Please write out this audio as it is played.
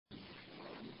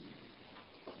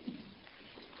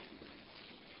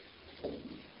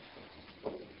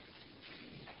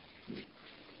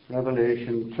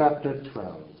Revelation chapter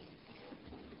 12.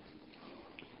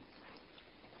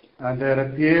 And there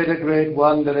appeared a great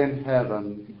wonder in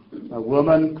heaven, a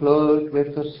woman clothed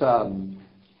with the sun,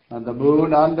 and the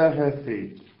moon under her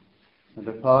feet, and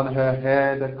upon her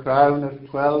head a crown of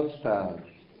 12 stars.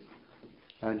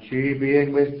 And she,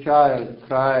 being with child,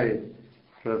 cried,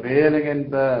 travailing in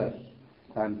birth,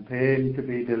 and pain to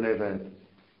be delivered.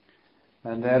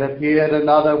 And there appeared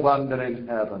another wonder in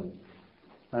heaven,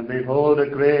 and behold, a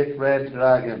great red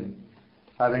dragon,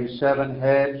 having 7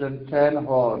 heads and 10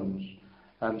 horns,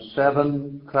 and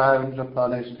 7 crowns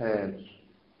upon his heads.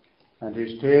 And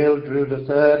his tail drew the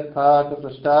 1/3 part of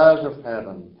the stars of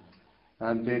heaven,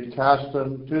 and did cast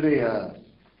them to the earth.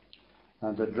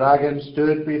 And the dragon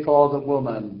stood before the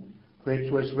woman, which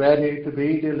was ready to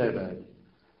be delivered,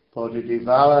 for to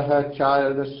devour her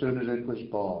child as soon as it was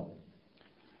born.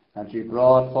 And she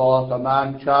brought forth a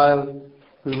man-child,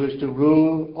 who was to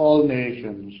rule all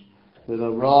nations with a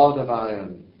rod of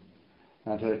iron.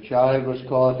 And her child was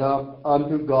caught up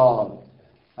unto God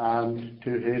and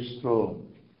to his throne.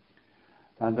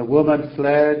 And the woman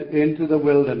fled into the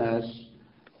wilderness,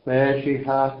 where she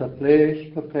hath a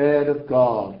place prepared of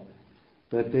God,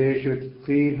 that they should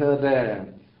feed her there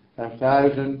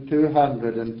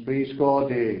 1,260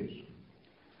 days.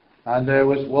 And there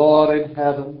was war in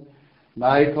heaven.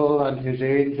 Michael and his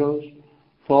angels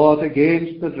fought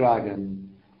against the dragon,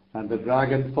 and the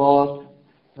dragon fought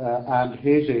and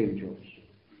his angels,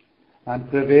 and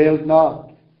prevailed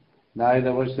not,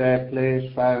 neither was their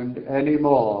place found any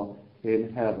more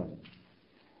in heaven.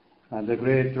 And the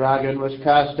great dragon was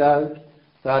cast out,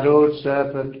 that old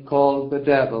serpent called the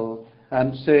devil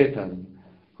and Satan,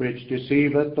 which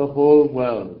deceiveth the whole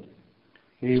world.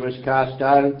 He was cast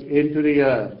out into the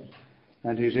earth,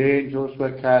 and his angels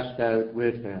were cast out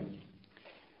with him.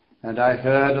 And I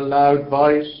heard a loud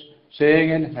voice saying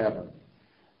in heaven,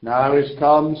 Now is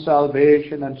come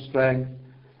salvation and strength,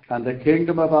 and the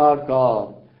kingdom of our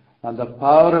God, and the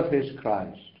power of his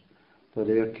Christ. For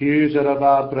the accuser of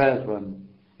our brethren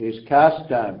is cast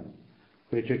down,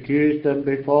 which accused them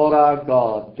before our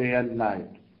God day and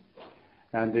night.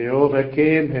 And they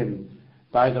overcame him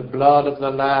by the blood of the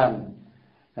Lamb,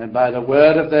 and by the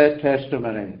word of their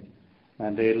testimony,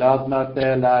 and they loved not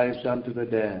their lives unto the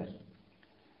death.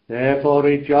 Therefore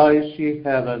rejoice, ye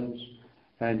heavens,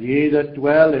 and ye that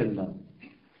dwell in them.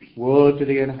 Woe to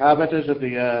the inhabitants of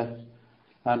the earth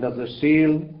and of the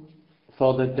sea,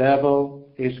 for the devil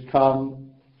is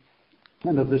come,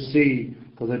 and of the sea,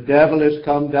 for the devil is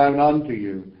come down unto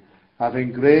you,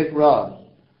 having great wrath,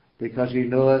 because he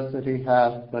knoweth that he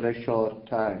hath but a short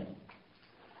time.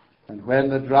 And when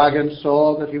the dragon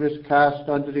saw that he was cast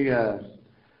unto the earth,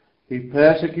 he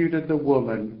persecuted the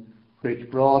woman which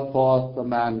brought forth the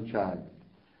man-child.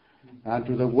 And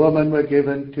to the woman were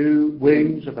given 2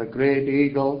 wings of a great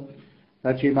eagle,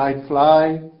 that she might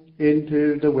fly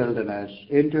into the wilderness,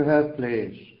 into her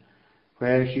place,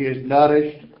 where she is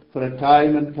nourished for a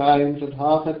time and times and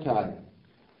half a time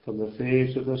from the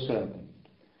face of the serpent.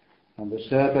 And the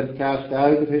serpent cast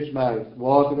out of his mouth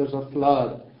water as a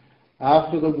flood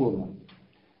after the woman,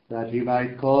 that he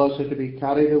might cause her to be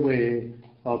carried away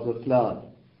of the flood.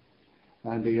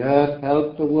 And the earth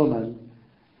helped the woman,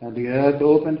 and the earth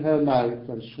opened her mouth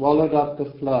and swallowed up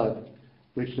the flood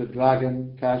which the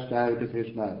dragon cast out of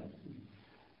his mouth.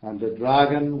 And the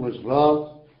dragon was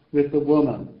wroth with the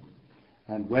woman,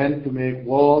 and went to make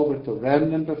war with the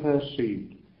remnant of her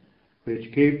seed,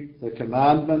 which keep the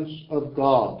commandments of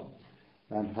God,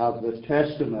 and have the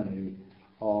testimony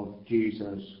of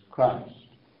Jesus Christ.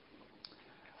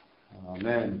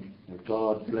 Amen. May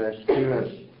God bless to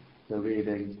us the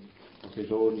reading of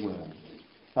his own word.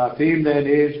 Our theme then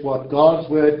is what God's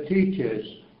word teaches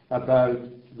about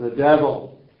the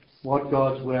devil. What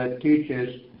God's word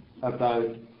teaches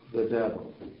about the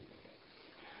devil.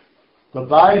 The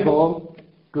Bible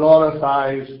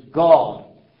glorifies God,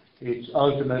 its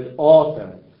ultimate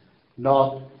author,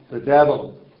 not the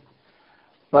devil.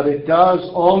 But it does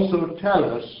also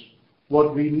tell us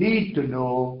what we need to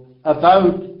know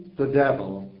about the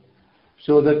devil,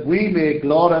 so that we may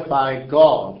glorify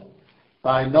God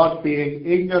by not being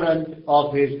ignorant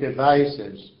of his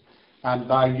devices, and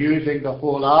by using the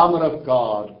whole armor of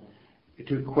God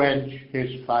to quench his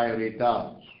fiery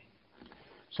darts.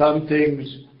 Some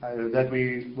things that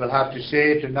we will have to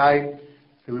say tonight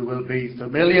we will be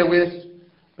familiar with,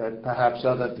 but perhaps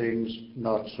other things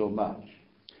not so much.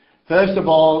 First of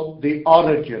all, the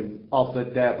origin of the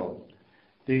devil.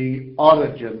 The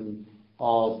origin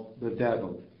of the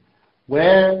devil.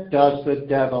 Where does the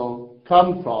devil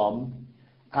come from,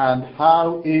 and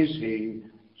how is he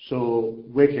so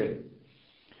wicked?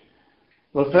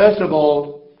 Well, first of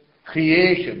all,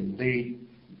 creation, the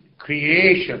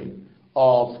creation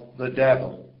of the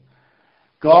devil.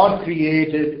 God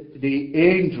created the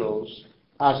angels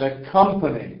as a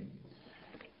company.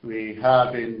 We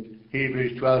have in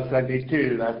Hebrews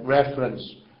 12:22 that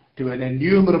reference to an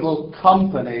innumerable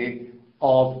company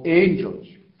of angels.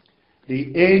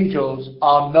 The angels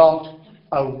are not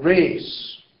a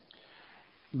race.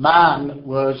 Man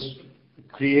was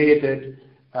created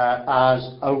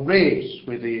as a race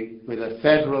with a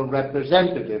federal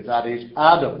representative, that is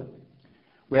Adam,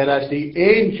 whereas the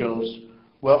angels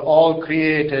were all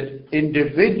created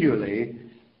individually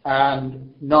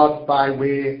and not by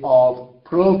way of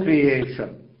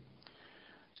procreation.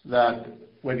 That,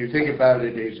 when you think about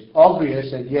it, is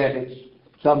obvious, and yet it's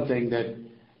something that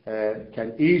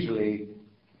can easily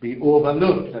be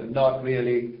overlooked and not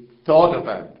really thought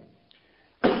about.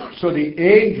 So the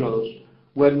angels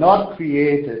were not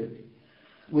created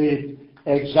with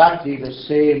exactly the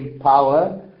same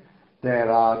power.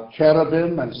 There are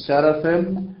cherubim and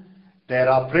seraphim. There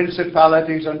are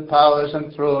principalities and powers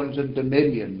and thrones and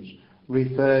dominions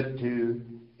referred to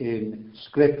in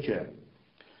Scripture.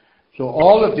 So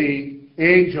all of the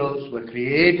angels were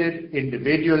created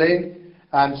individually,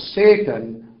 and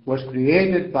Satan was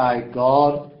created by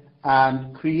God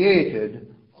and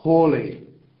created holy.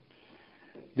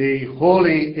 The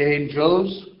holy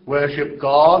angels worship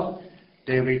God.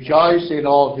 They rejoice in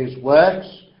all his works.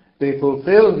 They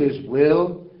fulfill his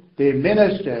will. They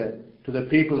minister to the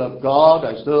people of God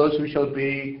as those who shall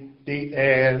be the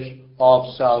heirs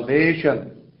of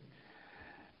salvation.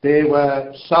 They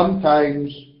were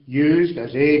sometimes used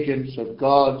as agents of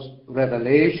God's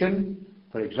revelation,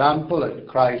 for example, at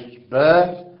Christ's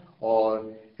birth, or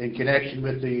in connection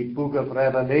with the book of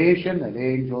Revelation, an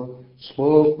angel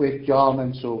spoke with John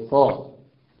and so forth.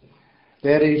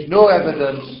 There is no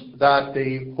evidence that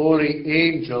the holy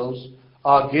angels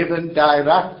are given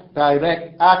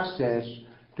direct access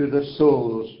to the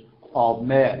souls of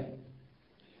men.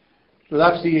 So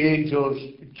that's the angels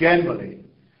generally.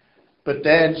 But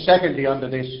then, secondly, under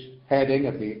this heading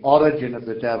of the origin of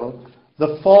the devil,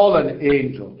 the fallen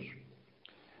angels.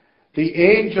 The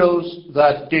angels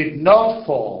that did not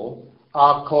fall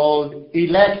are called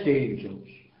elect angels.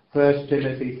 1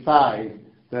 Timothy 5,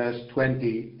 verse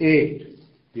 28.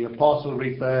 The apostle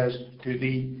refers to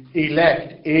the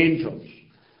elect angels.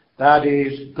 That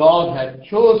is, God had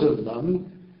chosen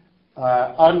them,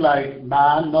 unlike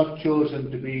man, not chosen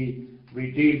to be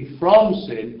redeemed from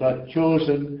sin, but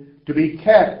chosen to be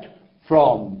kept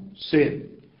from sin,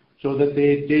 so that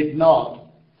they did not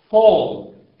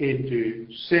fall into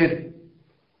sin.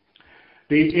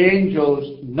 The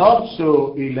angels not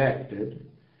so elected,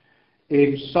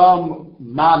 in some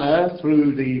manner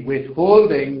through the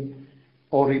withholding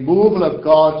or removal of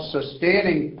God's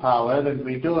sustaining power, and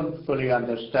we don't fully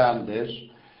understand this,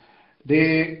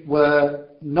 they were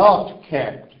not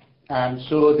kept, and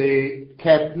so they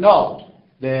kept not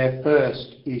their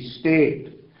first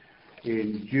estate.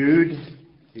 In Jude,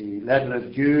 the letter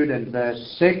of Jude, and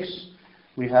verse 6,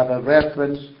 we have a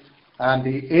reference, and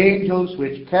the angels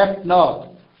which kept not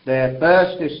their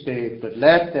first estate, but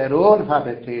left their own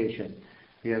habitation,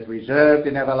 he has reserved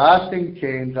in everlasting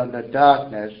chains under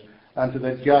darkness unto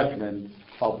the judgment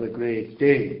of the great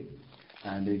day.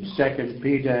 And in 2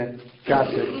 Peter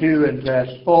chapter 2 and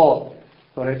verse 4,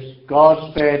 for it's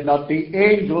God spared not the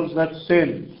angels that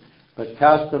sinned, but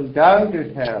cast them down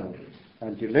to hell,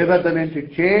 and delivered them into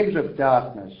chains of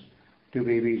darkness, to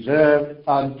be reserved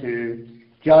unto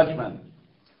judgment.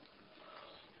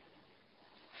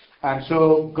 And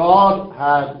so God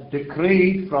had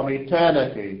decreed from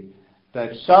eternity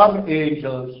that some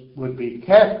angels would be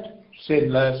kept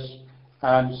sinless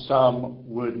and some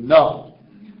would not.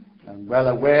 I'm well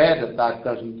aware that that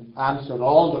doesn't answer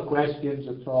all the questions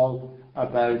at all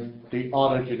about the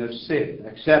origin of sin,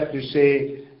 except to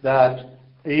say that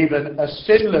even a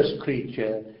sinless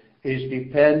creature is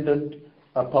dependent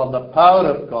upon the power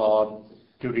of God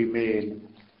to remain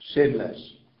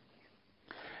sinless.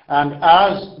 And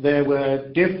as there were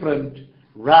different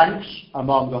ranks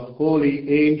among the holy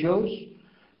angels,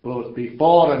 both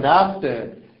before and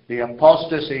after the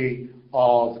apostasy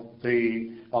of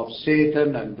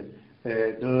Satan and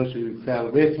those who fell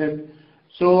with him,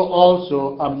 so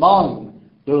also among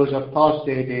those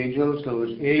apostate angels,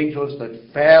 those angels that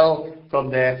fell from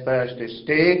their first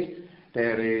estate,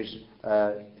 there is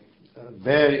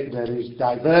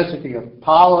diversity of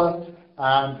power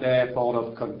and therefore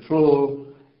of control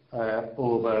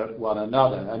over one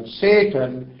another. And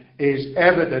Satan is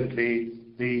evidently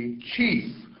the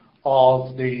chief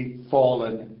of the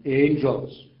fallen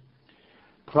angels.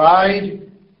 Pride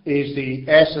is the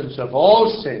essence of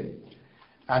all sin,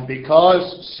 And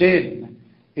because sin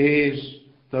is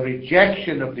the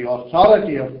rejection of the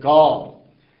authority of God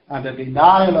and the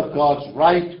denial of God's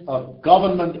right of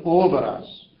government over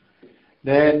us,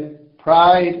 then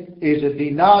pride is a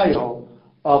denial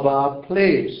of our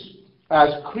place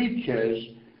as creatures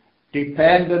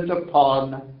dependent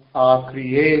upon our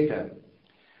Creator,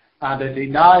 and a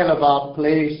denial of our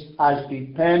place as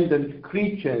dependent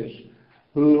creatures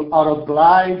who are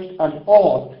obliged and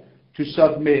ought to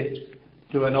submit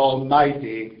to an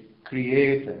almighty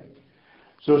Creator.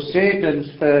 So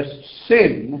Satan's first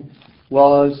sin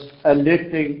was a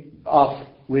lifting up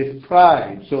with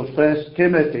pride. So 1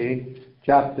 Timothy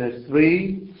chapter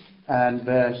 3 and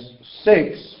verse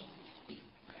 6,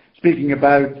 speaking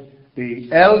about the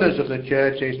elders of the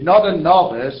church, says, "Not a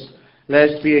novice,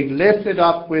 lest being lifted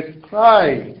up with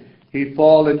pride he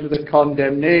fall into the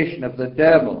condemnation of the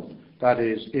devil," that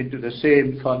is, into the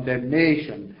same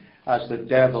condemnation as the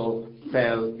devil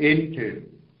fell into.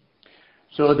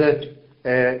 So that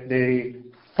the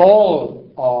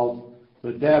fall of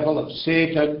the devil, of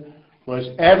Satan, was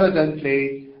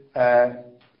evidently,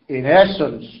 in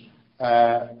essence,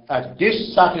 a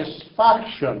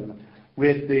dissatisfaction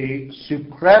with the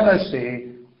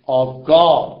supremacy of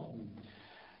God.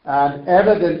 And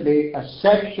evidently a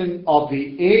section of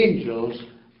the angels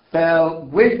fell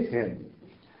with him.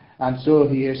 And so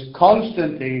he is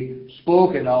constantly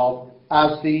spoken of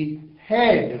as the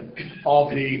head of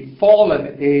the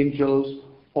fallen angels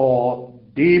or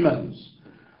demons.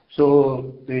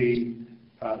 So the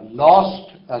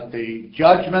lost at the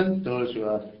judgment, those who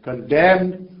are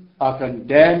condemned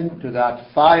to that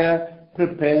fire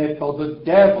prepared for the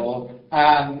devil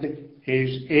and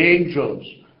his angels.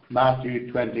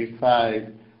 Matthew 25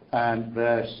 and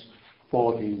verse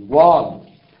 41.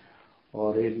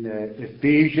 Or in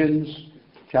Ephesians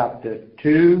chapter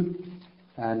 2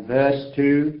 and verse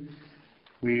 2,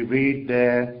 we read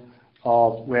there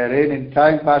of, "Wherein in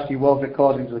time past he walked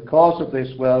according to the course of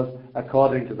this world,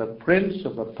 according to the prince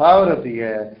of the power of the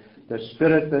air, the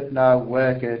spirit that now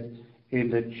worketh in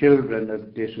the children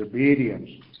of disobedience."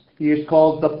 He is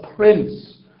called the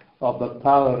prince of the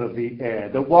power of the air,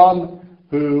 the one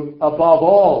who above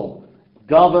all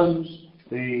governs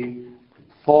the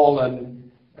fallen,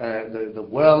 the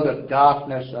world of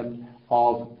darkness and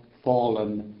of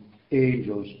fallen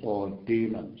angels or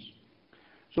demons.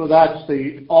 So that's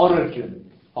the origin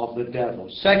of the devil.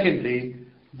 Secondly,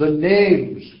 the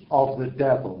names of the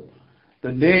devil.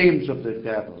 The names of the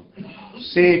devil.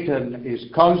 Satan is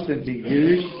constantly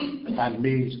used and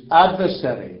means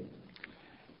adversary.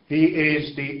 He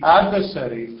is the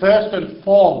adversary, first and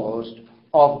foremost,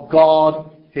 of God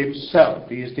himself.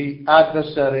 He is the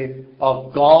adversary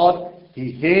of God.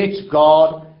 He hates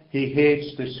God. He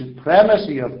hates the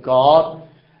supremacy of God.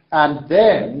 And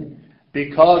then,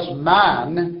 because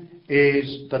man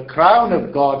is the crown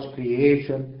of God's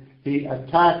creation, he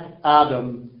attacked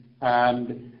Adam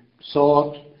and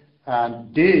sought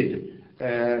and did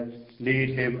lead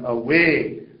him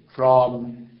away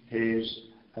from his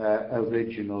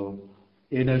original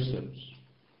innocence.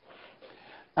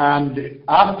 And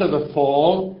after the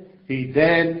fall, he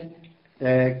then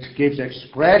gives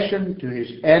expression to his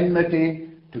enmity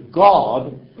to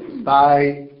God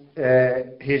by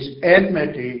his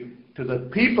enmity to the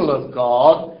people of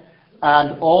God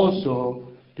and also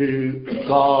to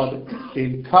God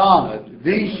incarnate,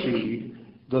 the seed,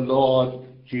 the Lord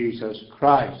Jesus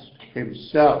Christ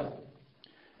himself.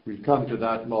 We'll come to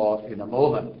that more in a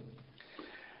moment.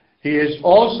 He is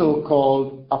also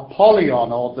called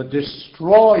Apollyon, or the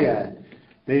destroyer.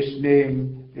 This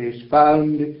name is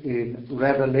found in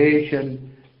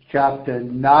Revelation chapter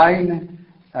 9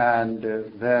 and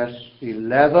verse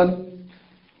 11.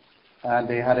 And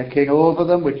they had a king over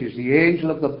them, which is the angel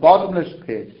of the bottomless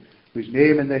pit, whose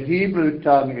name in the Hebrew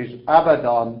tongue is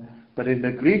Abaddon, but in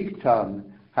the Greek tongue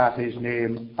hath his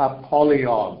name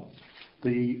Apollyon,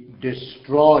 the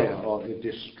destroyer, or the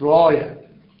destroyer.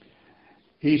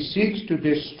 He seeks to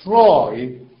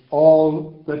destroy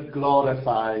all that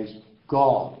glorifies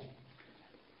God.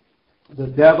 The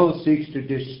devil seeks to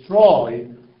destroy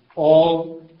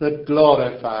all that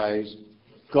glorifies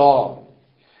God.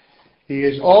 He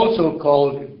is also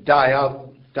called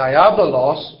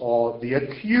Diabolos, or the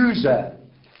accuser,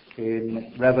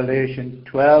 in Revelation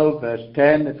 12, verse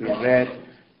 10, that we read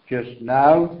just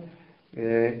now.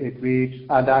 It reads,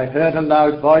 "And I heard a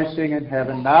loud voice saying in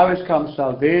heaven, Now is come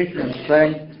salvation and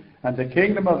strength, and the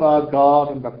kingdom of our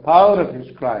God, and the power of his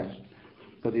Christ.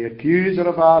 For the accuser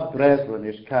of our brethren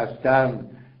is cast down,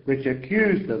 which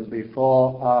accused them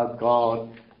before our God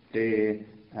day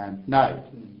and night."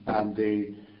 And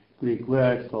the Greek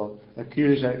word for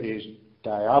accuser is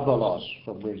diabolos,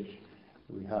 from which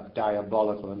we have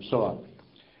diabolical and so on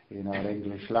in our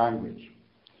English language.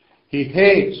 He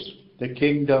hates the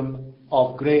kingdom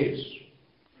of grace.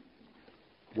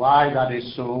 Why that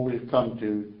is so, we'll come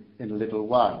to in a little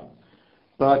while.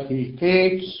 But he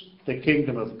hates the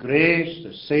kingdom of grace,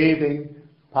 the saving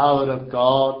power of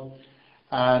God,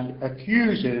 and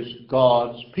accuses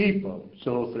God's people.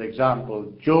 So, for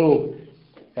example, Job,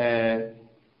 the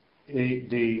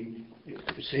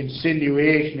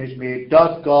insinuation is made,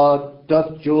 doth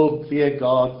Job fear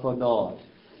God for naught?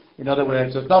 In other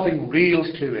words, there's nothing real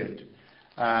to it,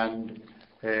 and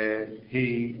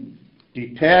he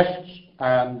detests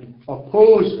and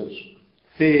opposes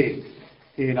faith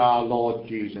in our Lord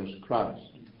Jesus Christ.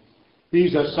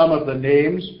 These are some of the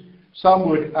names. Some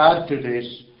would add to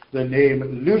this the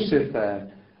name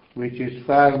Lucifer, which is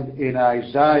found in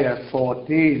Isaiah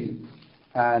 14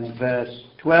 and verse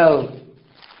 12.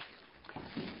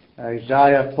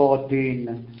 Isaiah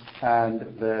 14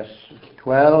 and verse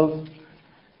 12.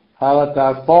 How art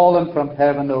thou fallen from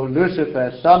heaven, O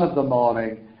Lucifer, son of the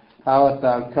morning? How art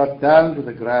thou cut down to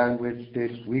the ground, which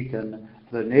didst weaken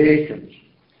the nations?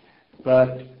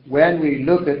 But when we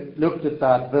looked at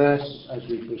that verse as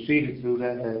we proceeded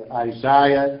through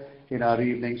Isaiah in our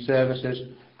evening services,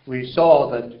 we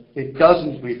saw that it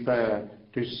doesn't refer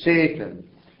to Satan,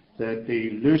 that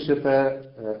the Lucifer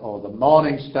or the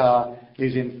morning star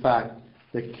is in fact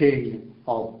the king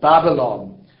of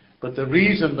Babylon. But the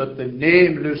reason that the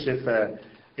name Lucifer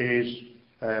is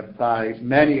by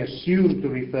many assumed to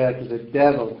refer to the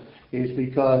devil is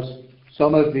because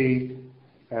some of the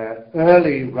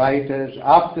early writers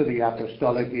after the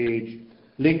apostolic age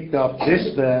linked up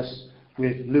this verse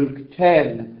with Luke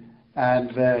 10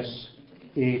 and verse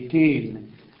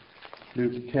 18.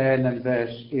 Luke 10 and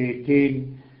verse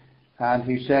 18. And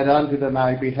he said unto them,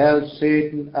 I beheld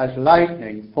Satan as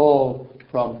lightning fall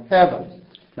from heaven.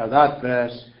 Now that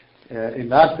verse, in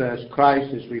that verse,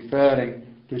 Christ is referring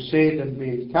to Satan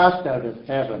being cast out of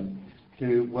heaven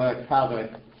to work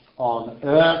havoc on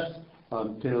earth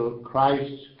until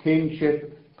Christ's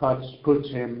kingship puts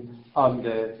him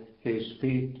under his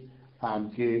feet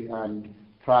and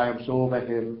triumphs over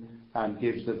him and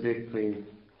gives the victory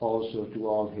also to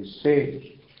all his saints.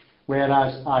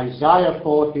 Whereas Isaiah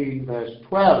 14 verse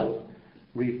 12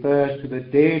 refers to the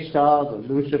day star, the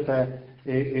Lucifer.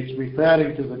 It's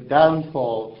referring to the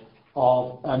downfall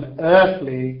of an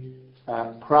earthly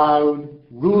proud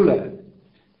ruler,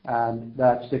 and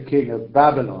that's the king of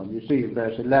Babylon. You see in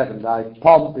verse 11, thy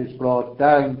pomp is brought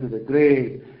down to the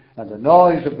grave, and the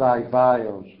noise of thy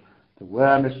vials. The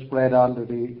worm is spread under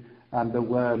thee, and the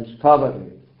worms cover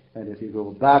thee. And if you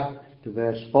go back to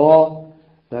verse 4,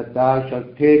 that thou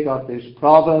shalt take up this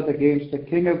proverb against the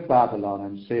king of Babylon,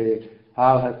 and say,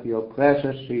 how hath the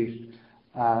oppressor ceased,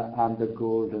 and the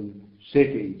golden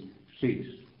city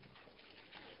ceased.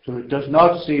 So it does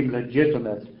not seem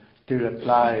legitimate to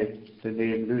apply the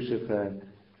name Lucifer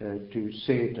to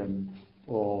Satan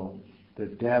or the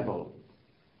devil,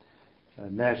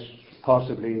 unless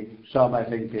possibly some, I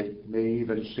think, may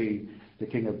even see the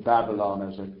king of Babylon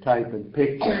as a type and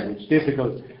picture. It's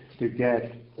difficult to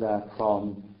get that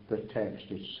from the text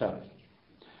itself.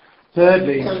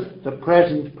 Thirdly, the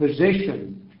present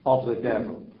position of the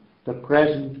devil. The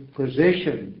present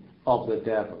position of the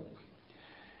devil.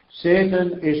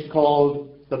 Satan is called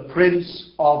the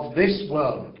prince of this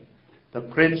world. The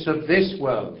prince of this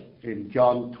world in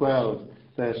John 12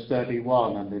 verse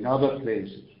 31 and in other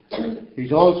places.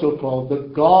 He's also called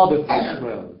the god of this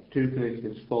world, 2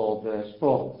 Corinthians 4 verse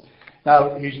 4.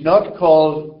 Now, he's not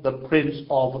called the prince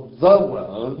of the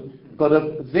world, but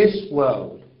of this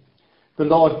world. The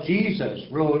Lord Jesus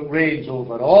reigns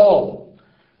over all.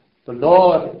 The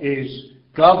Lord is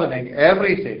governing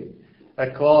everything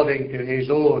according to his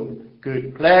own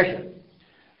good pleasure.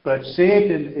 But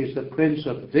Satan is the prince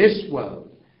of this world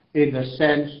in the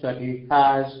sense that he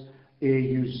has a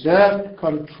usurped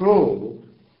control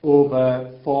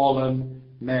over fallen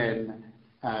men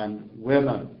and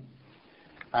women.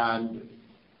 And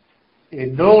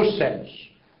in no sense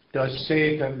does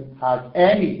Satan have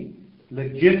any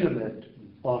legitimate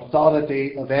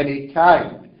authority of any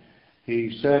kind.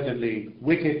 He certainly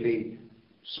wickedly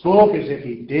spoke as if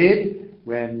he did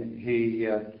when he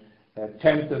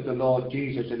tempted the Lord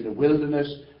Jesus in the wilderness,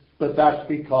 but that's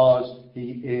because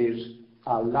he is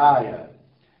a liar.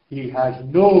 He has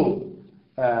no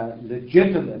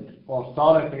legitimate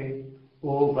authority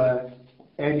over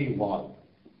anyone.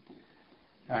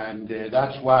 And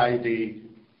that's why the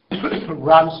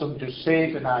ransom to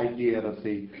Satan idea of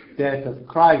the death of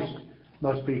Christ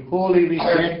must be wholly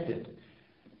rejected.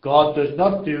 God does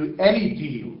not do any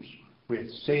deals with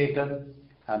Satan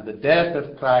And the death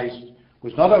of Christ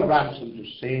was not a ransom to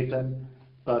Satan,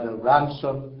 but a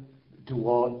ransom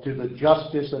to the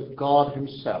justice of God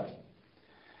himself.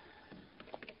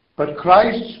 But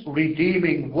Christ's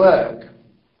redeeming work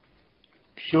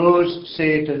shows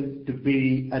Satan to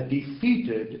be a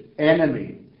defeated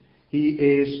enemy. He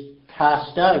is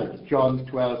cast out, John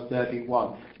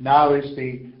 12:31. Now is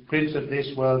the prince of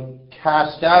this world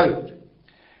cast out.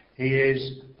 He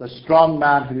is the strong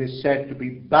man who is said to be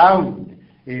bound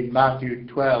in Matthew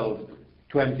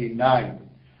 12:29.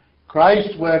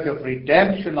 Christ's work of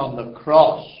redemption on the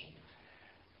cross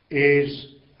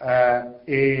is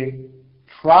a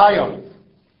triumph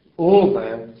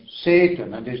over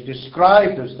Satan, and is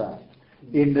described as that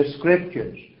in the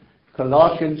Scriptures.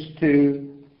 Colossians 2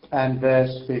 and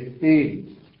verse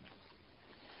 15.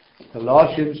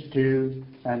 Colossians 2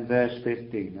 and verse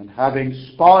 15. And having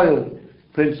spoiled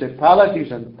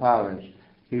principalities and powers,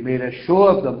 he made a show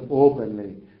of them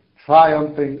openly,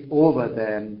 triumphing over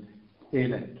them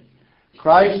in it.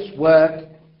 Christ's work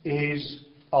is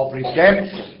of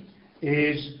redemption,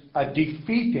 is a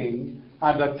defeating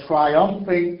and a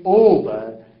triumphing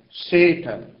over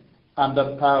Satan and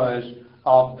the powers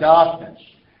of darkness.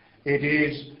 It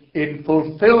is in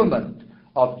fulfillment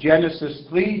of Genesis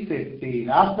 3:15,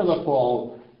 after the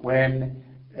fall, when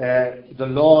the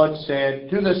Lord said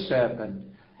to the serpent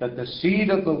that the seed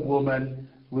of the woman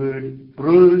would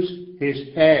bruise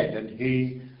his head and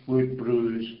he would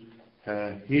bruise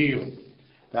her heel.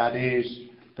 That is,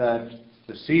 that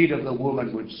the seed of the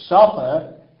woman would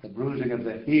suffer the bruising of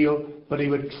the heel, but he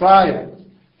would triumph.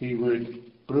 He would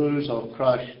bruise or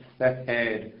crush the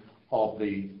head of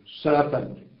the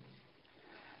serpent.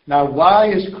 Now, why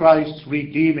is Christ's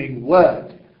redeeming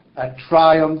work a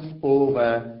triumph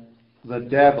over the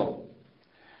devil?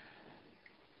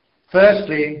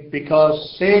 Firstly,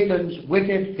 because Satan's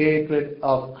wicked hatred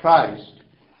of Christ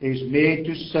is made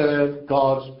to serve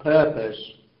God's purpose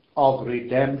of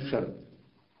redemption.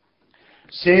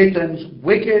 Satan's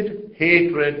wicked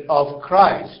hatred of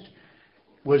Christ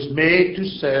was made to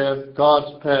serve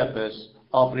God's purpose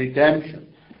of redemption.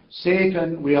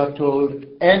 Satan, we are told,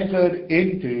 entered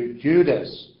into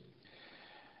Judas.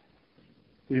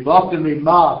 We've often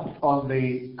remarked on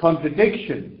the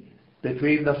contradiction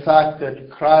between the fact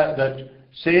that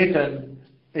Satan,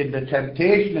 in the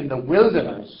temptation in the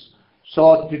wilderness,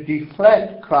 sought to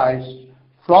deflect Christ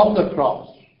from the cross,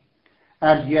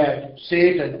 and yet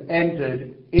Satan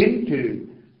entered into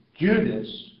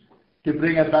Judas to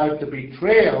bring about the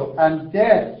betrayal and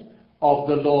death of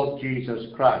the Lord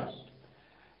Jesus Christ.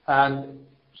 And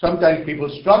sometimes people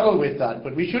struggle with that,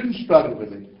 but we shouldn't struggle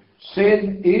with it.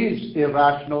 Sin is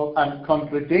irrational and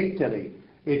contradictory.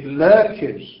 It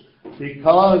lurches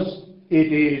because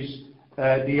it is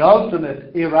the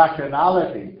ultimate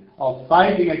irrationality of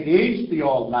fighting against the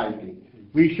Almighty.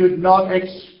 We should not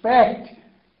expect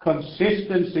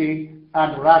consistency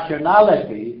and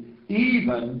rationality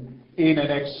even in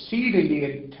an exceedingly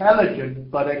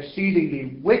intelligent but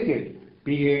exceedingly wicked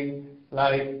being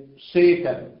like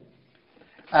Satan.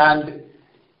 And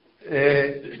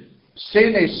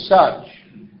sin is such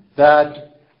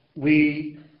that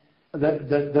those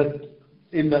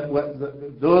in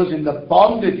the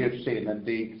bondage of sin and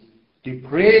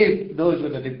those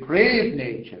with a depraved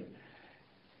nature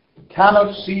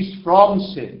cannot cease from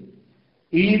sin,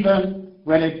 even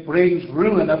when it brings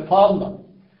ruin upon them.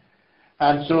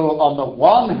 And so, on the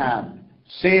one hand,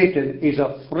 Satan is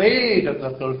afraid of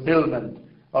the fulfillment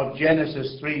of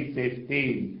Genesis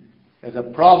 3:15, the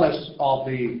promise of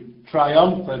the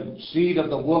triumphant seed of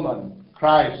the woman,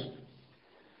 Christ,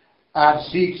 and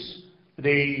seeks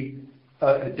the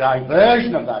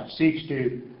diversion of that, seeks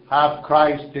to have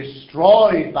Christ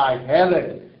destroyed by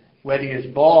Herod when he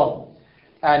is born,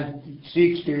 and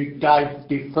seeks to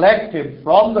deflect him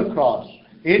from the cross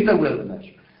in the wilderness.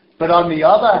 But on the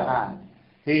other hand,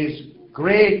 his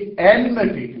great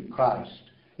enmity to Christ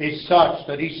is such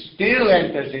that he still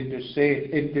enters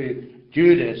into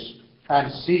Judas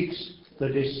and seeks the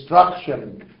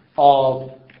destruction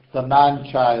of the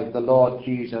man-child, the Lord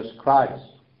Jesus Christ.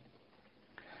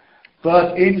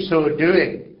 But in so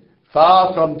doing,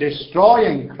 far from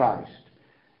destroying Christ,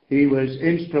 he was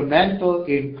instrumental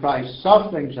in Christ's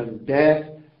sufferings and death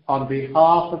on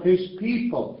behalf of his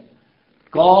people.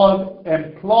 God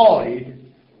employed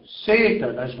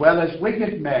Satan as well as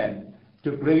wicked men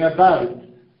to bring about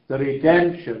the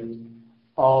redemption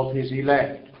of his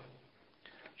elect.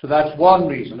 So that's one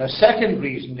reason. A second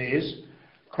reason is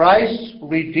Christ's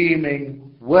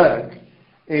redeeming work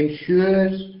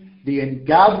ensures the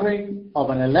ingathering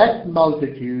of an elect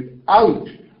multitude out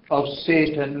of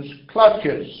Satan's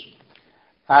clutches.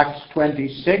 Acts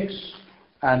 26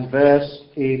 and verse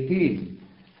 18.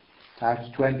 Acts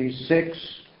 26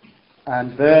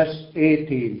 and verse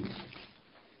 18,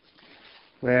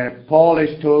 where Paul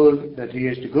is told that he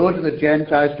is to go to the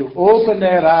Gentiles to open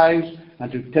their eyes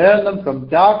and to turn them from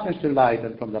darkness to light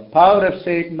and from the power of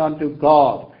Satan unto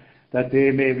God, that they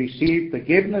may receive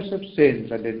forgiveness of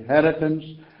sins and inheritance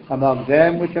among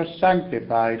them which are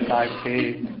sanctified by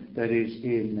faith that is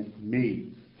in me.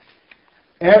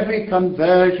 Every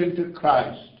conversion to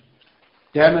Christ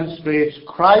demonstrates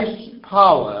Christ's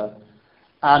power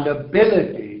and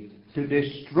ability to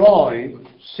destroy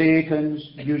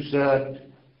Satan's usurped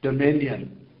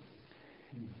dominion.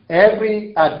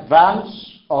 Every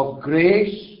advance of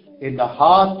grace in the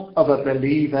heart of a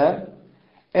believer,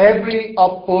 every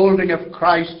upholding of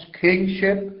Christ's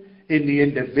kingship in the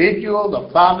individual,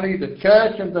 the family, the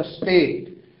church, and the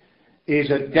state is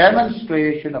a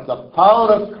demonstration of the power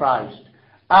of Christ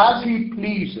as he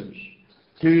pleases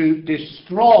to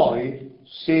destroy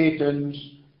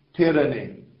Satan's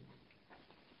tyranny.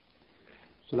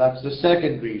 So that's the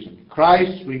second reason.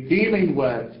 Christ's redeeming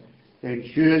work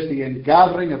ensures the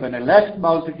ingathering of an elect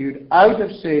multitude out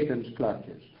of Satan's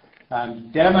clutches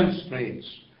and demonstrates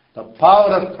the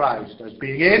power of Christ as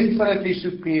being infinitely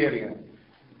superior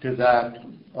to that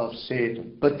of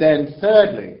Satan. But then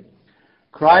thirdly,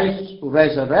 Christ's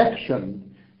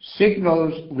resurrection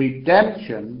signals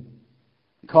redemption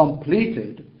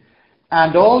completed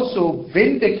and also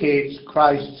vindicates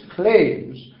Christ's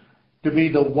claims to be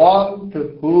the one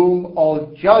to whom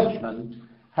all judgment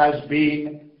has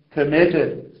been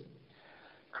committed.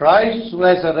 Christ's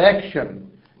resurrection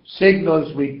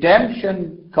signals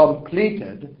redemption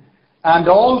completed and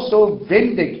also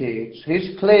vindicates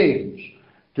his claims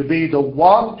to be the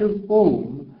one to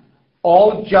whom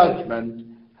all judgment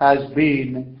has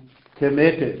been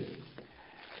committed.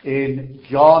 In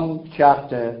John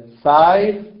chapter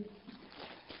 5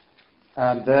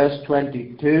 and verse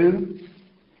 22,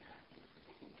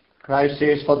 Christ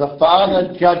says, "For the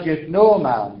Father judgeth no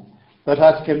man, but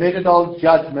hath committed all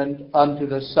judgment unto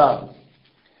the Son."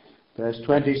 Verse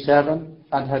 27,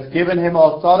 "And hath given him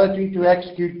authority to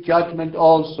execute judgment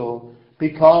also,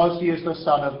 because he is the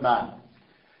Son of Man."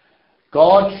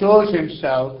 God shows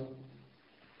himself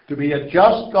to be a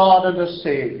just God and a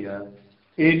Saviour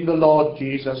in the Lord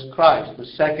Jesus Christ, the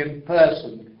second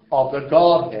person of the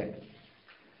Godhead.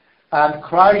 And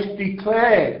Christ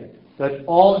declared that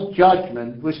all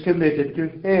judgment was committed to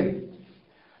him.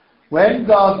 When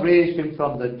God raised him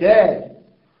from the dead,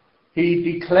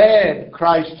 he declared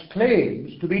Christ's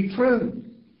claims to be true.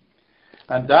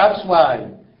 And that's why,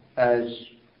 as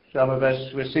some of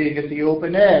us were seeing at the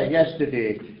open air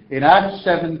yesterday, in Acts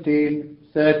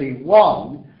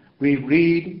 17:31, we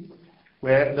read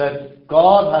that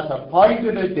God hath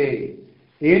appointed a day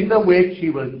in the which he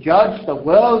will judge the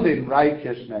world in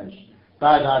righteousness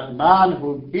by that man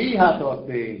whom he hath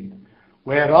ordained,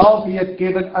 whereof he hath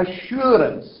given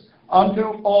assurance unto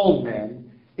all men,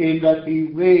 in that he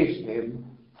raised him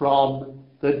from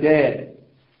the dead.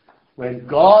 When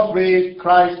God raised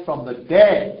Christ from the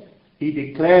dead, he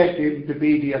declared him to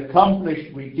be the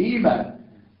accomplished Redeemer,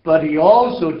 but he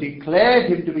also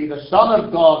declared him to be the Son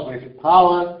of God with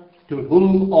power, to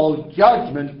whom all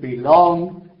judgment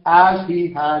belonged, as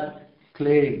he had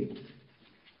claimed.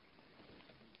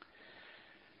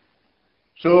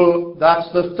 So that's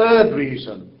the third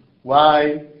reason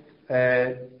why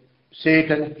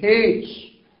Satan hates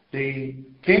the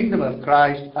kingdom of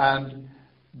Christ, and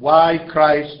why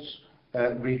Christ's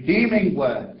redeeming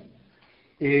work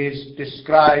is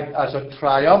described as a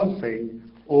triumphing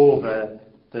over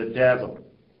the devil.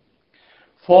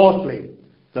 Fourthly,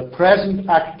 the present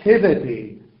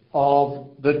activity of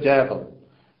the devil.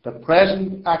 The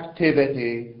present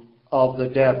activity of the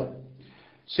devil.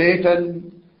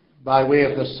 Satan, by way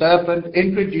of the serpent,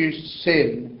 introduced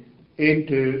sin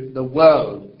into the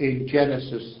world in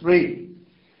Genesis 3.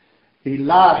 He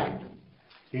lied.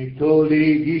 He told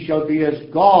Eve, "Ye shall be as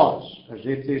gods," as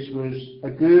if this was a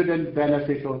good and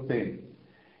beneficial thing.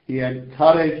 He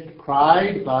encouraged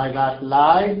pride by that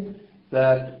lie,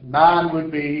 that man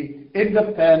would be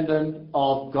independent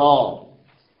of God.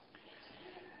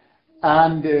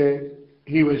 And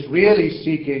he was really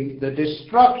seeking the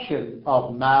destruction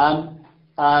of man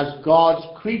as God's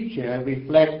creature,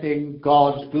 reflecting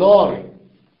God's glory.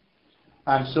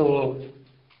 And so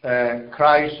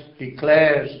Christ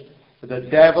declares the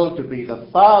devil to be the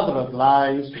father of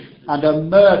lies and a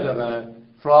murderer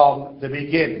from the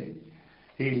beginning.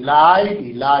 He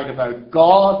lied about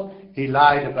God, he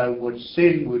lied about what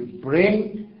sin would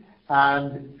bring,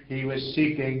 and he was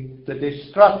seeking the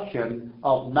destruction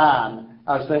of man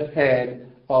as the head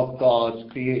of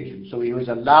God's creation. So he was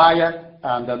a liar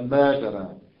and a murderer.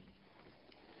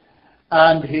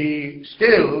 And he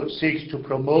still seeks to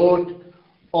promote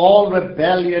all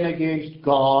rebellion against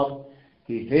God.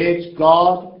 He hates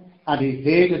God, and he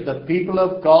hated the people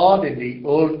of God in the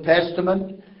Old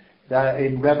Testament.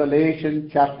 In Revelation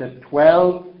chapter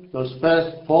 12, those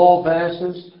first 4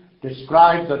 verses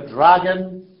describe the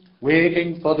dragon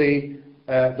waiting for the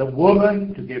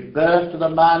woman to give birth to the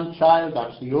man-child.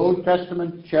 That's the Old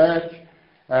Testament church.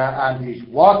 And he's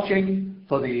watching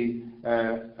for the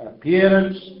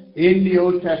appearance in the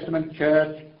Old Testament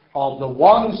church of the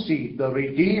one seed, the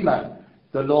Redeemer,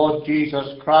 the Lord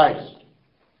Jesus Christ.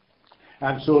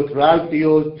 And so throughout the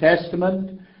Old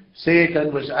Testament,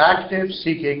 Satan was active,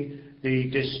 seeking the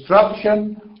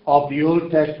destruction of the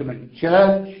Old Testament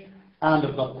church and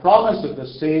of the promise of the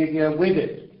Saviour with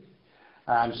it.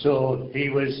 And so he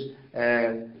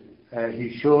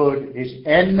showed his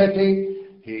enmity.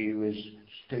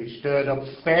 He stirred up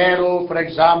Pharaoh, for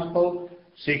example,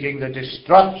 seeking the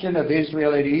destruction of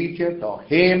Israel in Egypt, or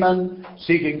Haman,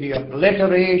 seeking the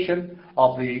obliteration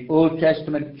of the Old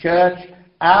Testament church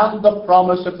and the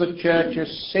promise of the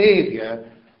church's Saviour,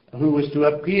 who was to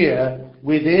appear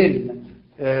within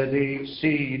the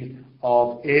seed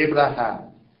of Abraham.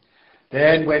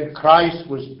 Then when Christ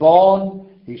was born,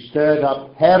 he stirred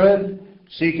up Herod,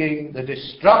 seeking the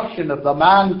destruction of the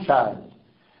man-child.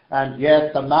 And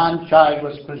yet the man-child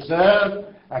was preserved,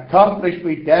 accomplished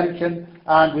redemption,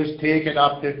 and was taken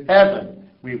up to heaven.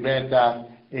 We read that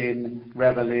in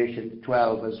Revelation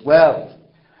 12 as well.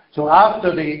 So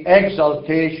after the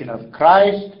exaltation of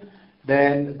Christ,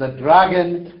 then the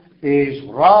dragon is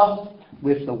wroth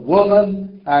with the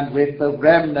woman and with the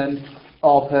remnant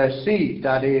of her seed.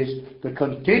 That is, the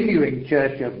continuing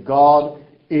church of God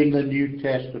in the New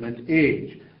Testament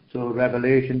age. So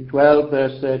Revelation 12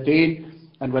 verse 13,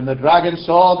 and when the dragon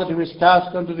saw that he was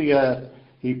cast unto the earth,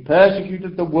 he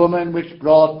persecuted the woman which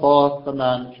brought forth the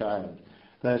man-child.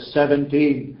 Verse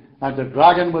 17, and the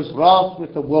dragon was wroth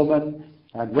with the woman,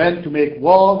 and went to make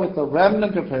war with the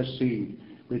remnant of her seed,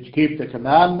 which keep the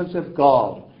commandments of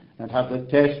God, and have the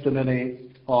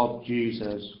testimony of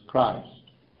Jesus Christ.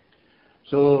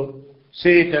 So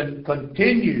Satan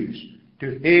continues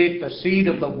to hate the seed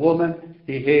of the woman.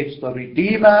 He hates the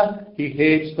Redeemer. He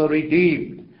hates the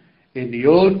redeemed. In the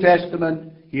Old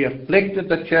Testament, he afflicted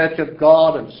the church of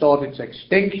God and sought its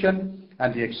extinction,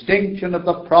 and the extinction of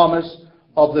the promise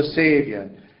of the Saviour.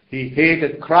 He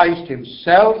hated Christ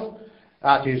himself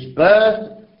at his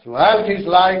birth, throughout his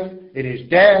life, in his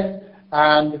death,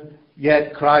 and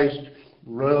yet Christ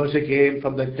rose again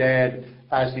from the dead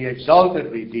as the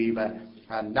exalted Redeemer,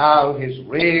 and now his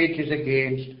rage is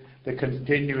against the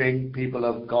continuing people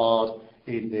of God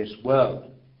in this world.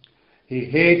 He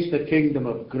hates the kingdom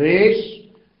of grace,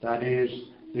 that is,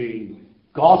 the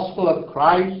gospel of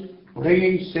Christ,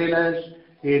 bringing sinners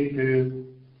into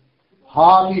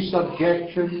hearty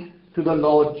subjection to the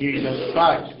Lord Jesus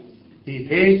Christ. He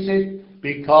hates it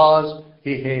because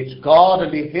he hates God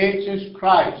and he hates his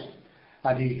Christ.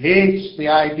 And he hates the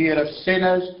idea of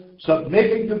sinners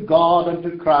submitting to God and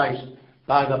to Christ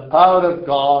by the power of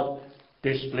God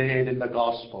displayed in the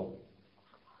gospel.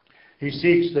 He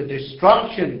seeks the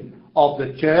destruction of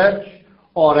the church,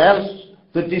 or else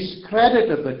the discredit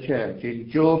of the church. In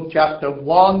Job chapter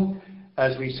 1,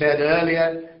 as we said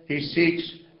earlier, he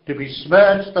seeks to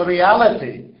besmirch the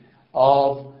reality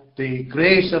of the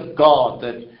grace of God,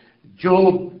 that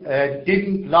Job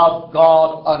didn't love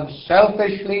God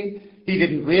unselfishly. He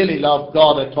didn't really love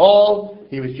God at all.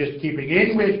 He was just keeping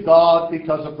in with God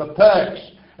because of the perks.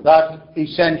 That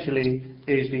essentially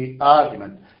is the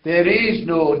argument. There is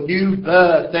no new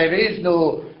birth. There is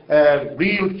no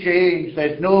real change.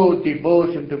 There's no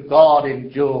devotion to God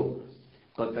in Job.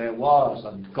 But there was,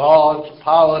 and God's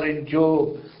power in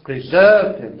Job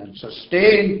preserved him and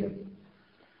sustained him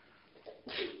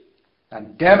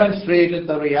and demonstrated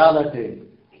the reality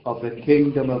of the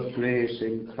kingdom of grace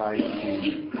in Christ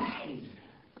Jesus.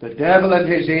 The devil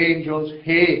and his angels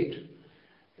hate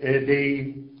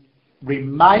the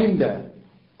reminder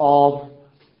of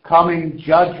coming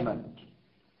judgment.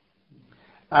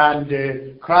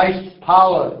 And Christ's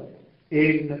power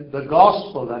in the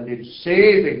gospel and in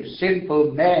saving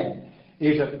sinful men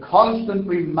is a constant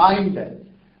reminder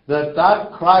that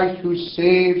that Christ who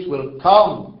saves will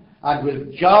come and will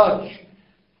judge.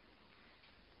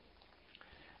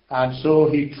 And so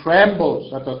he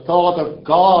trembles at the thought of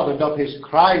God and of his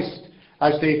Christ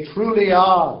as they truly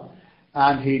are.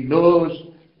 And he knows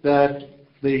that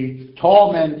the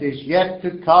torment is yet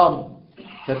to come,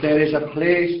 that there is a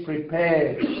place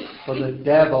prepared for the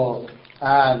devil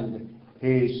and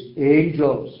his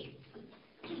angels.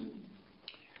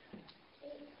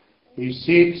 He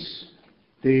seeks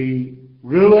the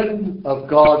ruin of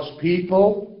God's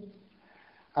people,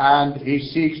 and he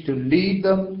seeks to lead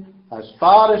them as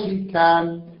far as he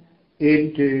can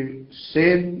into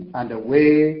sin and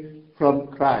away from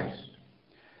Christ.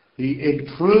 He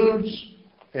intrudes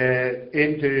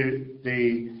into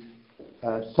the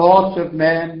thoughts of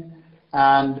men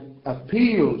and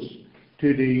appeals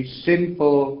to the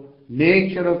sinful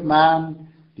nature of man,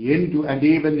 and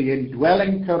even the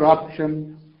indwelling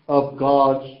corruption of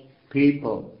God's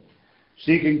people,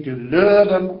 seeking to lure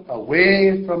them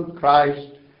away from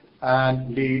Christ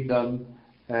and lead them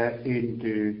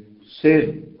into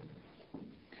sin.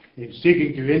 In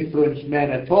seeking to influence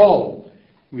men at all,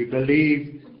 we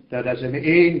believe that as an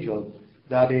angel,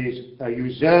 that is a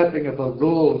usurping of a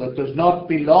role that does not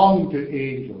belong to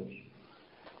angels.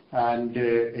 And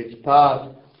it's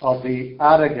part of the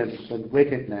arrogance and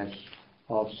wickedness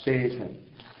of Satan.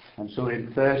 And so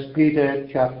in 1 Peter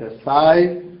chapter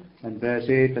 5 and verse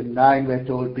 8 and 9 we're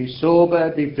told, "Be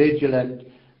sober, be vigilant,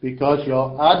 because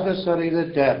your adversary the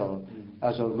devil,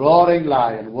 as a roaring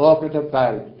lion, walketh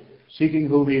about, seeking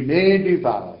whom he may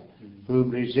devour,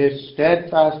 whom resist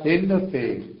steadfast in the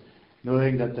faith,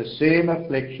 knowing that the same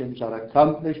afflictions are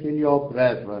accomplished in your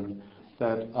brethren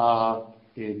that are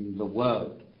in the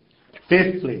world."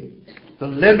 Fifthly, the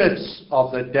limits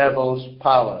of the devil's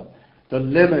power. The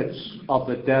limits of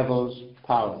the devil's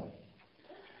power.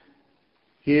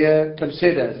 Here,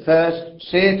 consider, first,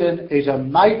 Satan is a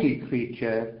mighty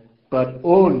creature, but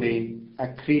only a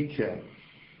creature,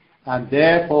 and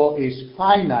therefore is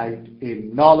finite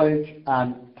in knowledge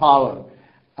and power,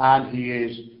 and he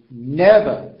is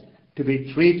never to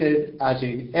be treated as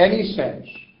in any sense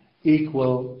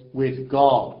equal with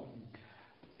God.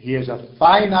 He is a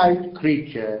finite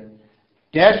creature,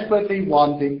 desperately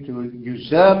wanting to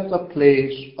usurp the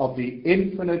place of the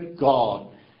infinite God,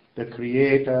 the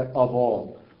creator of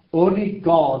all. Only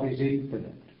God is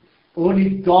infinite. Only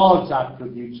God's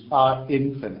attributes are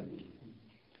infinite.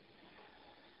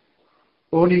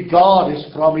 Only God is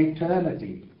from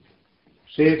eternity.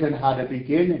 Satan had a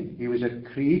beginning. He was a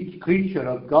creature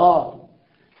of God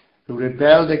who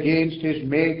rebelled against his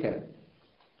Maker.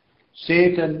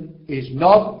 Satan is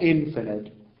not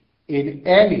infinite in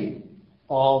any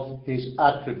of his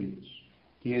attributes.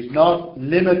 He is not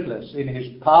limitless in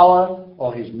his power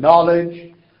or his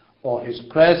knowledge or his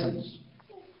presence.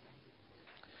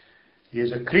 He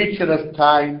is a creature of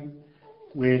time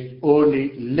with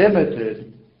only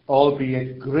limited,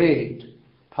 albeit great,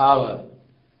 power.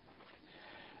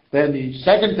 Then the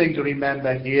second thing to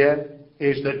remember here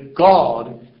is that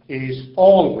God is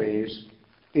always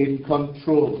in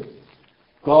control.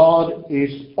 God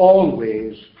is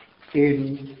always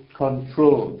in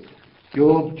control.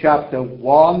 Job chapter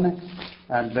 1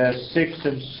 and verse 6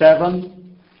 and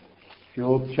 7.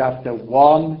 Job chapter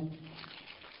 1,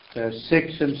 verse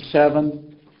 6 and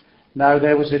 7. "Now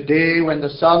there was a day when the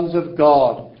sons of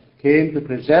God came to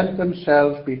present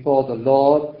themselves before the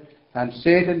Lord, and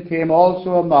Satan came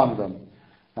also among them.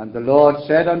 And the Lord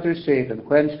said unto Satan,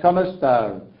 Whence comest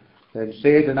thou? Then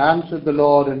Satan answered the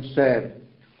Lord and said,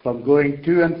 From going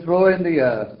to and fro in the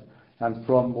earth, and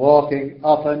from walking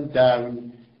up and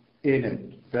down in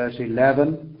it." Verse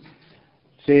 11,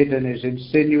 Satan is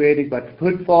insinuating, "But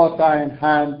put forth thine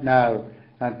hand now,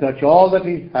 and touch all that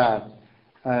he hath,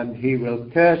 and he will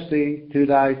curse thee to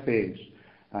thy face.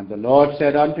 And the Lord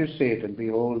said unto Satan,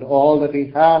 Behold, all that he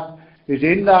hath is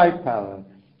in thy power,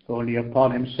 only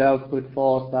upon himself put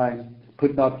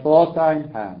not forth thine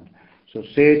hand. So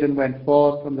Satan went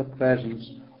forth from the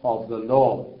presence of the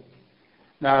Lord."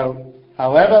 Now,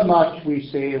 however much we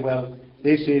say, well,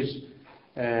 this is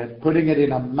putting it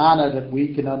in a manner that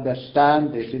we can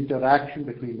understand this interaction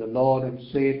between the Lord and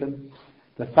Satan,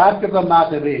 the fact of the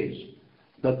matter is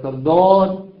that the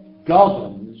Lord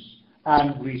governs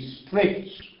and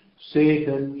restricts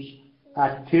Satan's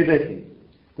activity,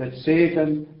 that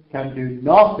Satan can do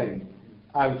nothing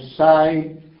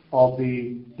outside of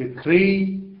the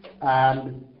decree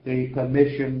and the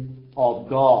permission of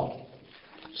God.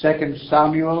 2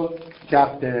 Samuel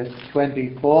chapter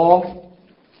 24,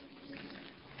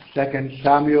 2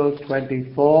 Samuel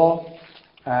 24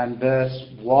 and verse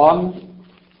 1.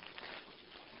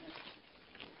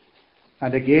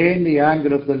 "And again the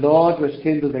anger of the Lord was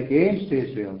kindled against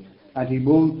Israel, and he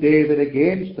moved David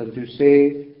against them to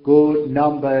say, Go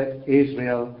number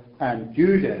Israel and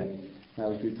Judah."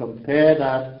 Now if you compare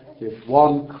that with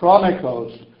 1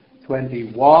 Chronicles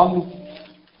 21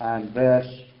 and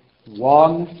verse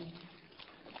 1,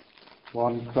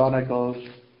 1 Chronicles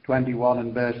 21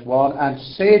 and verse 1, "And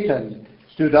Satan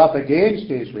stood up against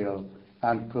Israel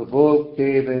and provoked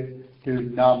David to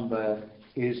number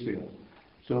Israel.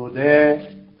 So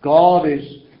there, God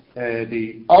is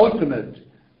the ultimate,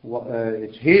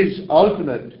 it's His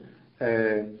ultimate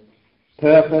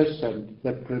purpose and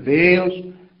that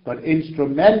prevails, but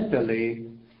instrumentally,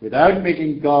 without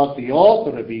making God the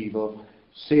author of evil,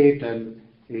 Satan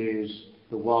is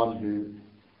the one who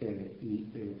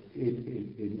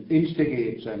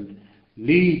instigates and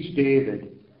leads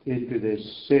David into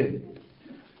this sin.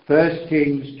 1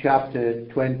 Kings chapter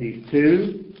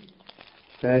 22,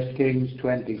 1 Kings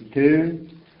 22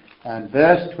 and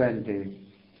verse 20.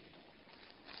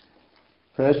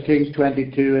 1 Kings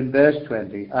 22 and verse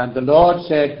 20. And the Lord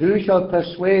said, Who shall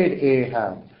persuade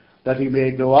Ahab that he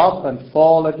may go up and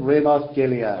fall at Ramoth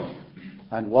Gilead?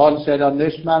 And one said on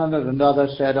this manner, and another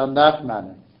said on that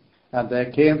manner. And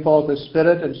there came forth a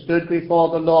spirit and stood before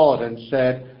the Lord and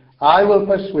said, I will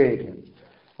persuade him.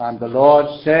 And the Lord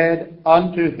said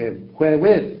unto him,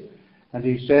 Wherewith? And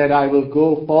he said, I will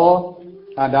go forth,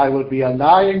 and I will be a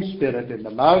lying spirit in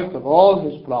the mouth of all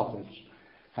his prophets.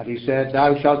 And he said,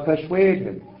 Thou shalt persuade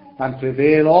him, and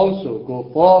prevail also. Go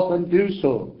forth and do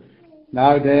so.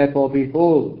 Now therefore,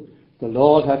 behold, the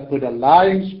Lord hath put a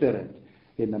lying spirit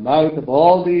in the mouth of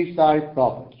all these thy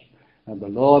prophets, and the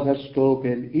Lord hath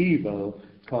spoken evil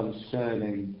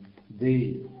concerning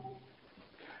thee.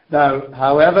 Now,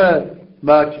 however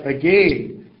much,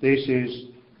 again, this is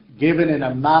given in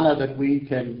a manner that we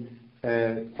can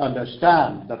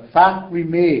understand, the fact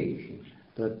remains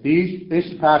that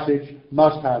this passage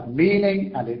must have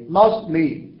meaning, and it must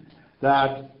mean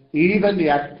that even the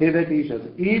activities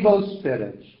of evil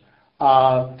spirits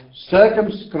are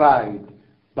circumscribed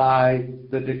by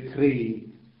the decree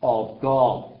of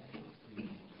God.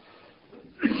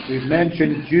 We've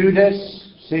mentioned Judas.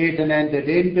 Satan entered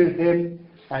into him,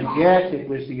 and yet it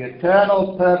was the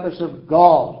eternal purpose of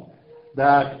God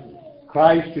that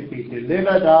Christ should be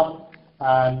delivered up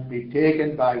and be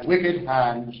taken by wicked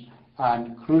hands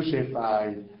and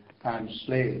crucified and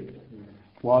slain.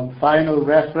 One final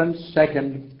reference,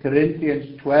 2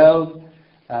 Corinthians 12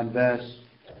 and verse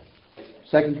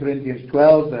 2 Corinthians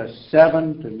 12, verse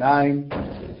 7 to 9.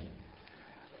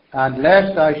 And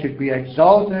lest I should be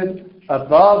exalted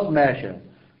above measure,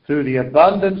 through the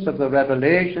abundance of the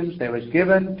revelations there was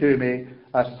given to me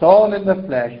a thorn in the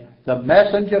flesh, the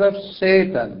messenger of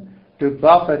Satan, to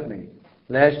buffet me,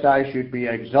 lest I should be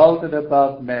exalted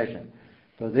above measure.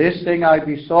 For this thing I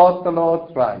besought the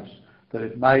Lord thrice, that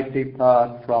it might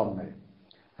depart from me.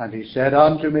 And he said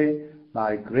unto me,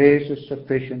 My grace is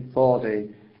sufficient for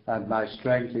thee, and my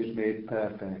strength is made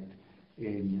perfect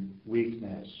in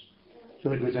weakness.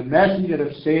 So it was a messenger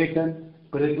of Satan,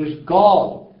 but it was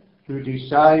God who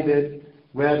decided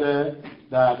whether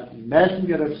that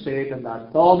messenger of Satan,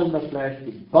 that thorn in the flesh,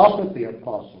 to buffet the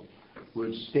apostle,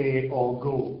 would stay or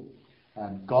go.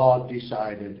 And God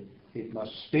decided it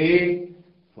must stay,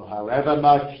 for however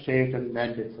much Satan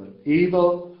meant it for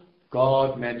evil,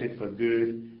 God meant it for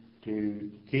good, to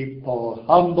keep Paul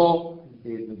humble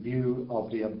in the view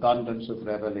of the abundance of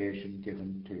revelation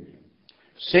given to him.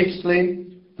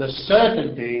 Sixthly, the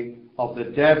certainty of the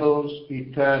devil's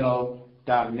eternal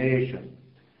damnation.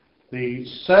 The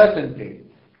certainty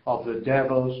of the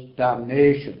devil's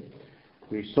damnation.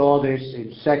 We saw this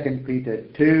in 2 Peter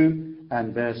 2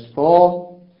 and verse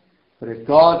 4. For if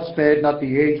God spared not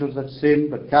the angels that sinned,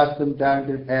 but cast them down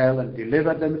to hell and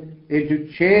delivered them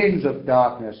into chains of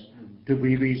darkness to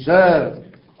be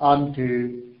reserved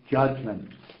unto judgment.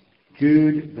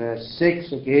 Jude verse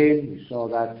 6 again, we saw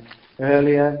that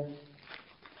earlier.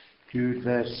 Jude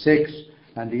verse 6.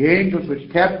 And the angels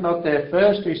which kept not their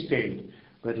first estate,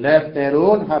 but left their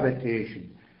own habitation,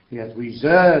 he hath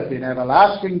reserved in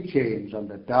everlasting chains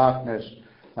under darkness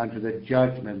unto the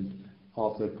judgment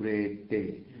of the great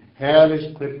day. Hell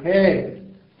is prepared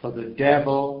for the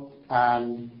devil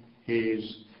and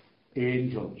his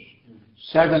angels.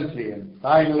 Seventhly and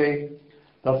finally,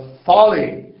 the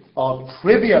folly of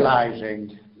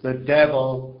trivializing the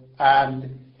devil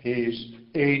and his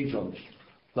angels.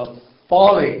 The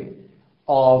folly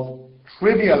of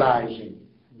trivializing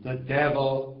the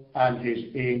devil and his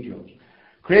angels.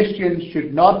 Christians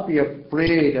should not be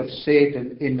afraid of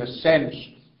Satan in the sense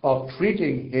of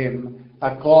treating him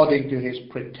according to his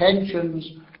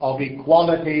pretensions of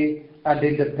equality and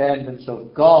independence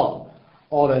of God,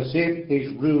 or as if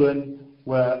his ruin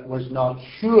was not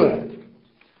sure.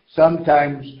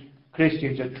 Sometimes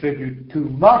Christians attribute too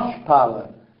much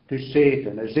power to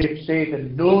Satan, as if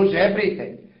Satan knows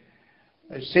everything.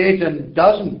 Satan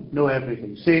doesn't know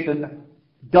everything. Satan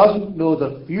doesn't know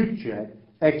the future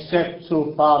except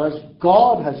so far as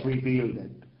God has revealed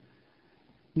it.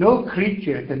 No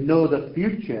creature can know the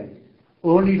future.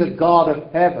 Only the God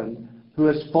of heaven who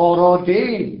has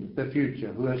foreordained the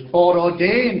future, who has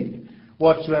foreordained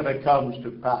whatsoever comes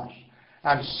to pass.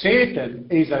 And Satan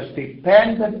is as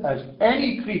dependent as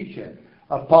any creature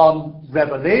upon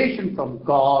revelation from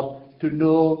God to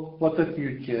know what the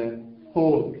future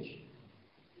holds.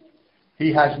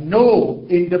 He has no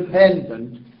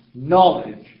independent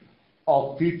knowledge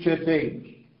of future things.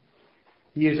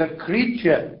 He is a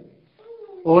creature.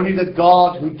 Only the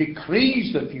God who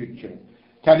decrees the future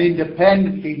can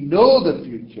independently know the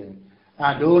future,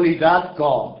 and only that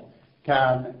God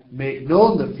can make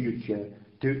known the future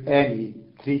to any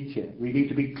creature. We need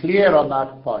to be clear on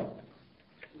that point.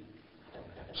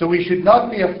 So we should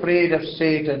not be afraid of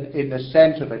Satan in the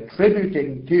sense of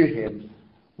attributing to him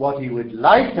what he would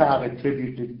like to have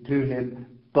attributed to him,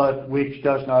 but which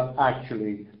does not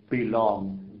actually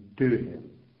belong to him.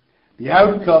 The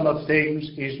outcome of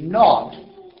things is not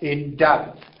in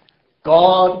doubt.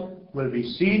 God will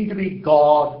be seen to be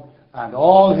God, and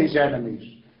all his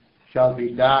enemies shall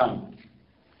be damned,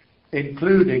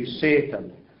 including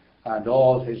Satan and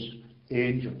all his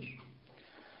angels.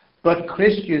 But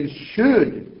Christians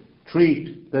should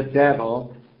treat the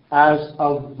devil as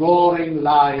a roaring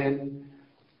lion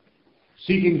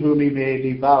seeking whom he may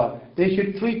devour. They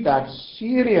should treat that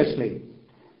seriously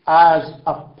as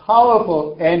a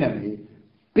powerful enemy,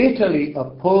 bitterly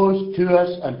opposed to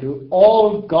us and to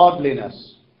all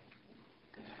godliness.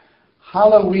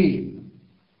 Halloween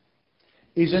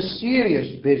is a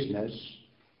serious business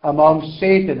among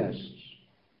Satanists.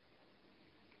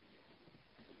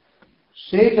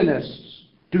 Satanists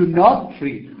do not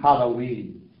treat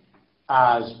Halloween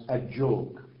as a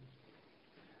joke.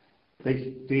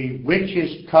 The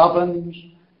witches'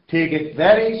 covens take it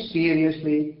very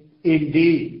seriously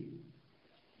indeed.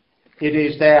 It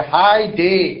is their high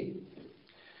day.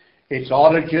 Its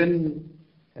origin,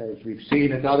 as we've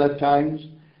seen at other times,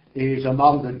 is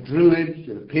among the Druids,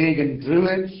 the pagan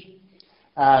Druids,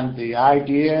 and the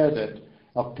idea that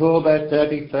October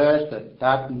 31st,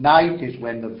 that night is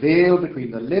when the veil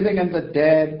between the living and the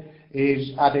dead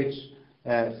is at its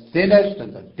thinnest,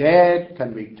 and the dead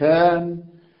can return.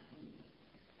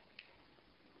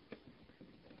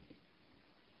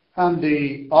 And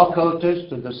the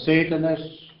occultists and the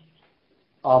Satanists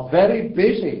are very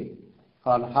busy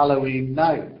on Halloween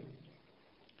night.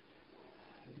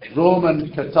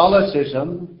 Roman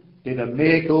Catholicism did a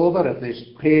makeover of this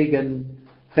pagan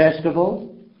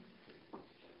festival,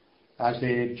 as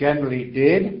they generally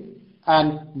did,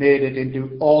 and made it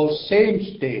into All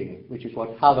Saints' Day, which is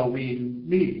what Halloween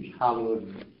means.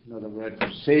 Hallowed, another word for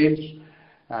saints,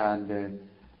 and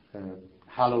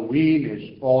Halloween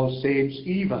is All Saints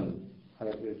Even.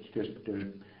 It's just,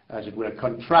 as it were,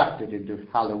 contracted into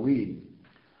Halloween.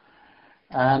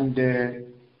 And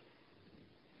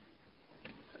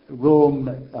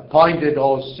Rome appointed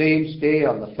All Saints' Day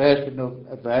on the 1st of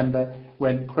November,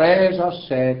 when prayers are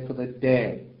said for the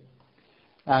dead.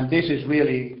 And this is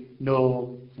really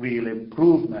no real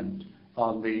improvement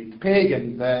on the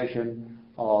pagan version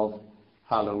of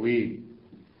Halloween.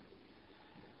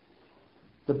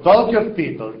 The bulk of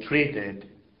people treat it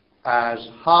as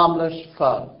harmless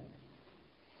fun.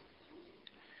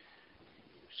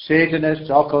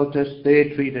 Satanists, occultists, they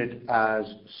treat it as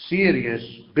serious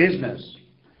business.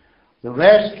 The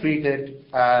rest treat it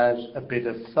as a bit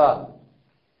of fun.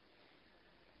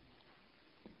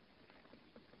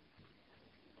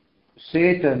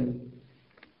 Satan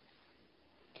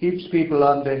keeps people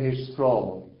under his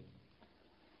thrall,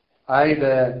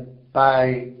 either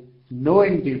by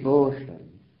knowing devotion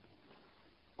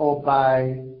or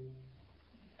by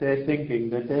their thinking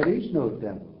that there is no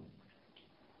devil.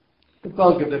 The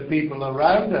bulk of the people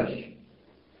around us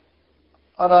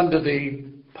are under the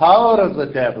power of the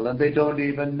devil, and they don't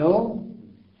even know.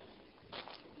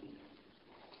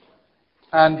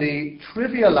 And the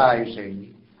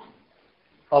trivializing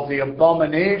of the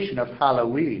abomination of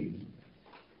Halloween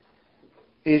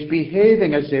is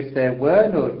behaving as if there were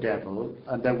no devil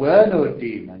and there were no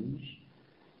demons,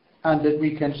 and that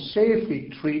we can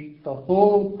safely treat the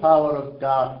whole power of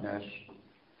darkness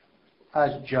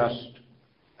as just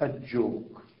a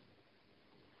joke.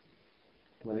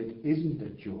 Well, it isn't a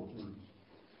joke.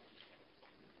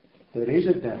 There is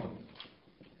a devil.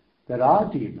 There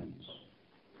are demons.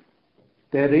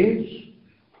 There are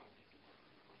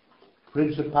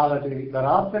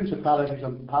principalities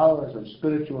and powers and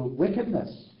spiritual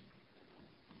wickedness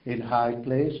in high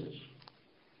places.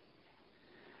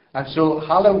 And so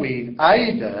Halloween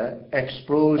either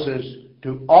exposes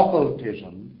to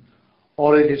occultism,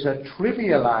 or it is a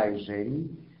trivializing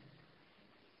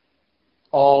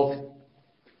of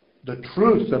the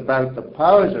truth about the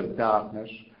powers of darkness,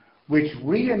 which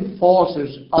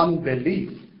reinforces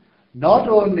unbelief, not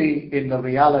only in the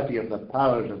reality of the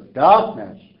powers of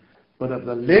darkness, but of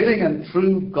the living and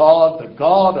true God, the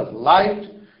God of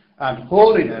light and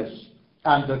holiness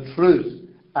and the truth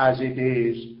as it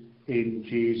is in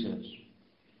Jesus.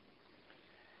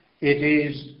 It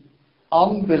is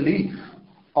unbelief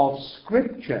of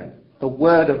Scripture, the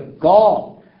Word of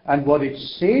God, and what it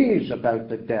says about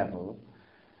the devil,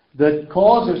 that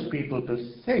causes people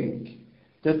to think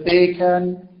that they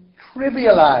can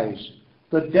trivialize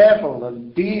the devil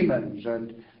and demons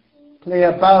and play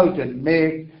about and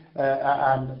make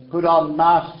and put on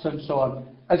masks and so on,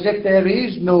 as if there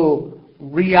is no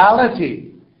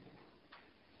reality.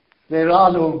 There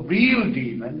are no real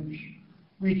demons.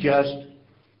 We just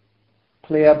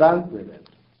play about with it.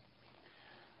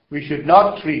 We should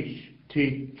not treat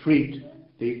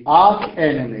the arch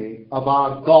enemy of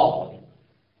our God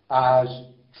as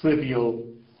trivial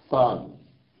fun,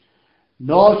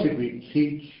 nor should we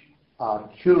teach our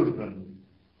children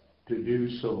to do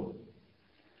so.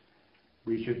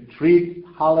 We should treat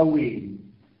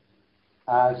Halloween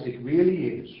as it really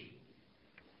is,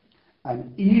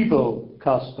 an evil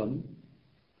custom,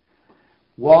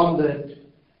 one that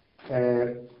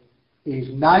is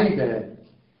neither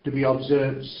to be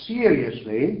observed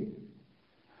seriously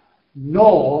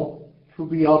nor to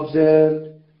be observed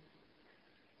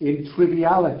in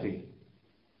triviality,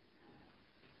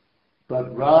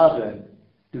 but rather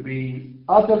to be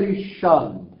utterly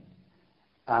shunned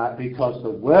because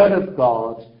the Word of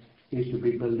God is to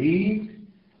be believed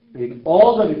in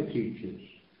all that it teaches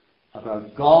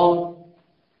about God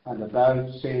and about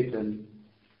Satan,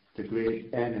 the great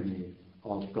enemy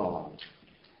of God.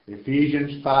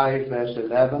 Ephesians 5 verse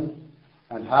 11,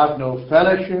 and have no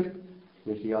fellowship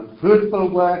with the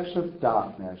unfruitful works of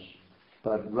darkness,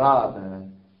 but rather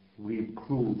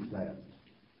reprove them.